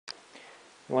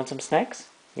You want some snacks?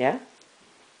 Yeah?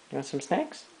 You want some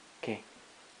snacks? Okay.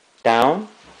 Down.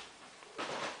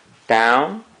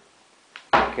 Down.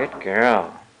 Good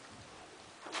girl.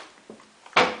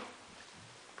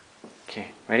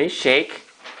 Okay, ready? Shake.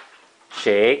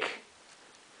 Shake.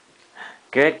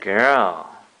 Good girl.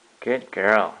 Good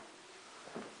girl.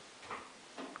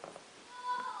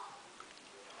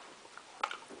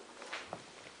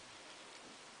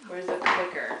 Where's the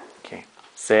clicker? Okay.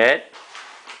 Sit.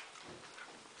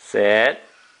 Sit.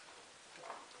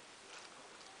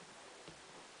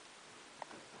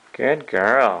 Good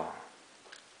girl.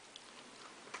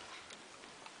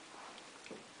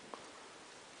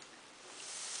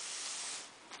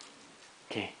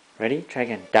 Okay, ready? Try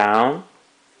again. Down.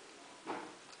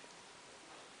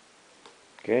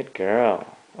 Good girl.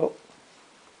 Oh.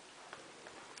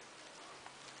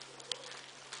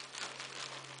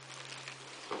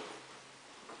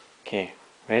 Okay,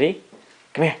 ready?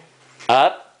 Come here.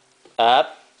 Up,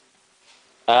 up,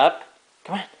 up.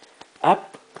 Come on.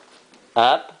 Up,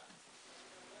 up,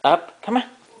 up. Come on.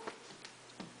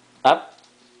 Up.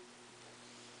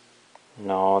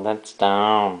 No, that's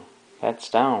down. That's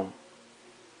down.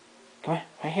 Come on,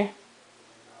 right here.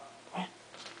 Come on.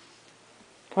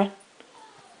 Come on.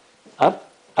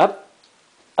 Up, up,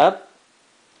 up.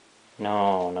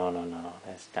 No, no, no, no, no.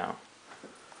 That's down.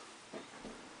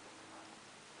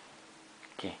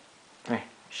 Okay. Come here.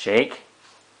 Shake.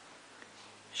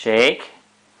 Shake.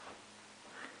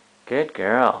 Good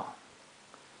girl.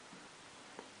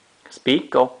 Speak.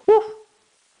 Go. Woof.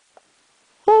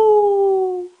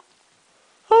 Ooh.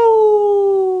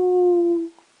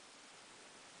 Ooh.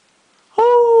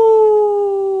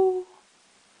 Ooh.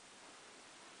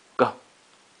 Go.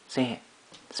 Say it.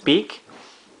 Speak.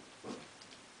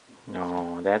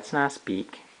 No, that's not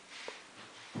speak.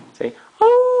 Say,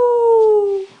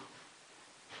 ooh.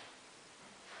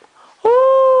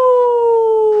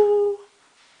 Ooh.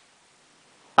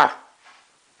 Bark.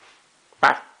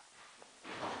 Bark.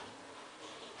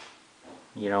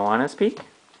 You don't want to speak?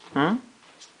 Hmm?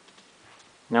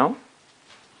 No?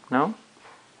 No?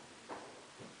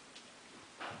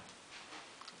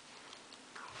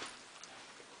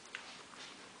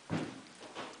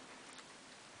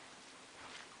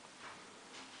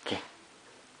 Okay.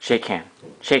 Shake hand.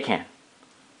 Shake hand.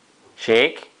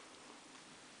 Shake.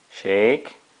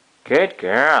 Shake. Good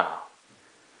girl.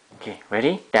 Okay,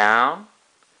 ready? Down.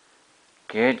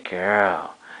 Good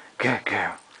girl. Good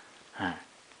girl. Huh.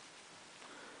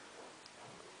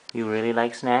 You really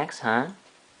like snacks, huh?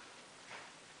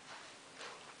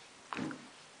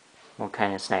 What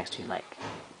kind of snacks do you like?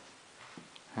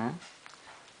 Huh?